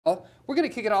We're going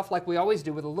to kick it off like we always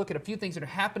do with a look at a few things that are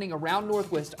happening around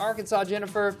Northwest Arkansas,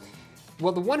 Jennifer.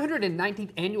 Well, the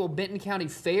 119th Annual Benton County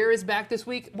Fair is back this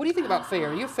week. What do you think about fair?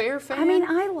 Are you a fair fan? I mean,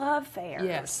 I love fairs.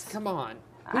 Yes, come on.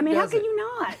 I mean, how can you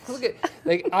not? Look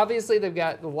at, obviously they've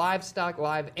got the livestock,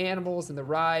 live animals, and the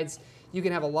rides. You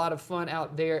can have a lot of fun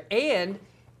out there and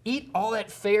eat all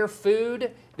that fair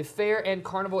food. The fair and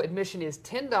carnival admission is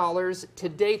 $10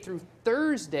 today through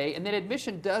Thursday, and then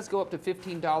admission does go up to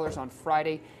 $15 on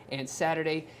Friday and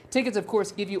Saturday. Tickets, of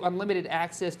course, give you unlimited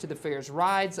access to the fair's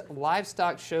rides,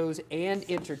 livestock shows, and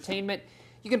entertainment.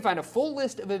 You can find a full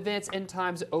list of events and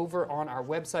times over on our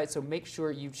website, so make sure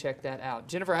you check that out.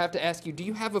 Jennifer, I have to ask you, do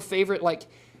you have a favorite, like,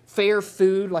 fair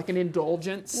food, like an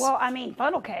indulgence? Well, I mean,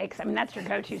 funnel cakes, I mean, that's your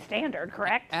go-to standard,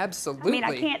 correct? Absolutely. I mean,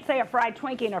 I can't say a fried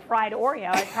Twinkie and a fried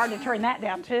Oreo. It's hard to turn that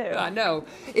down, too. I know.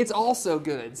 It's also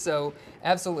good. So,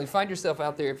 absolutely. Find yourself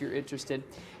out there if you're interested.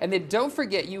 And then don't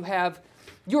forget, you have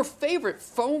your favorite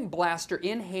foam blaster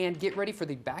in hand. Get ready for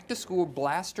the back-to-school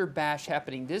Blaster Bash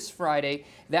happening this Friday.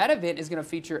 That event is going to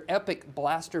feature epic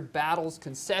blaster battles,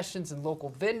 concessions, and local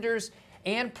vendors.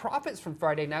 And profits from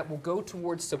Friday night will go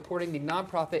towards supporting the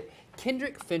nonprofit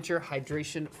Kendrick Fincher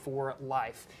Hydration for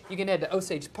Life. You can head to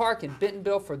Osage Park in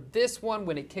Bentonville for this one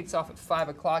when it kicks off at 5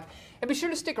 o'clock. And be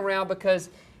sure to stick around because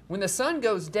when the sun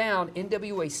goes down,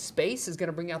 NWA Space is going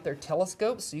to bring out their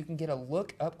telescopes so you can get a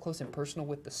look up close and personal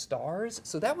with the stars.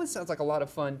 So that one sounds like a lot of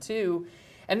fun too.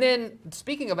 And then,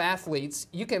 speaking of athletes,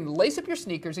 you can lace up your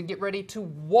sneakers and get ready to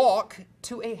walk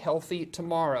to a healthy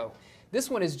tomorrow. This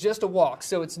one is just a walk,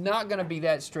 so it's not going to be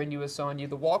that strenuous on you.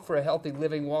 The Walk for a Healthy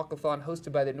Living Walkathon,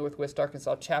 hosted by the Northwest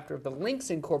Arkansas chapter of the Links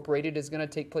Incorporated, is going to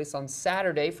take place on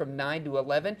Saturday from 9 to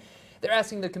 11. They're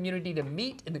asking the community to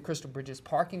meet in the Crystal Bridges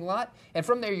parking lot, and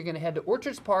from there you're going to head to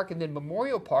Orchards Park and then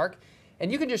Memorial Park,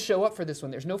 and you can just show up for this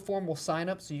one. There's no formal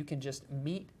sign-up, so you can just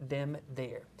meet them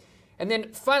there. And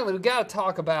then finally, we've got to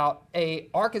talk about an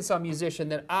Arkansas musician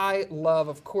that I love,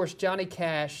 of course, Johnny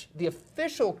Cash. The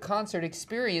official concert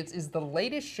experience is the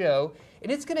latest show,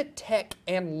 and it's going to tech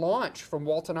and launch from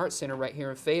Walton Arts Center right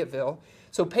here in Fayetteville.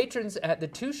 So patrons at the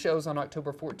two shows on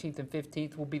October 14th and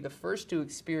 15th will be the first to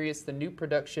experience the new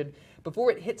production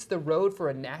before it hits the road for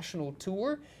a national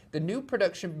tour. The new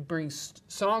production brings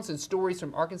songs and stories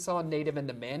from Arkansas native and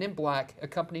the Man in Black,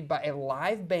 accompanied by a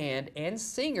live band, and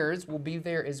singers will be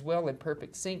there as well in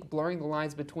perfect sync, blurring the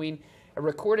lines between a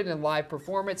recorded and live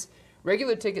performance.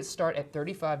 Regular tickets start at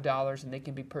 $35, and they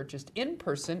can be purchased in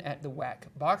person at the WAC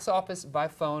box office, by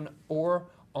phone, or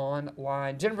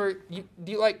online. Jennifer,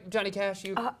 do you like Johnny Cash?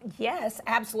 Yes,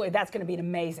 absolutely. That's going to be an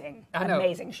amazing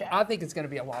show. I think it's going to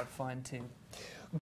be a lot of fun, too.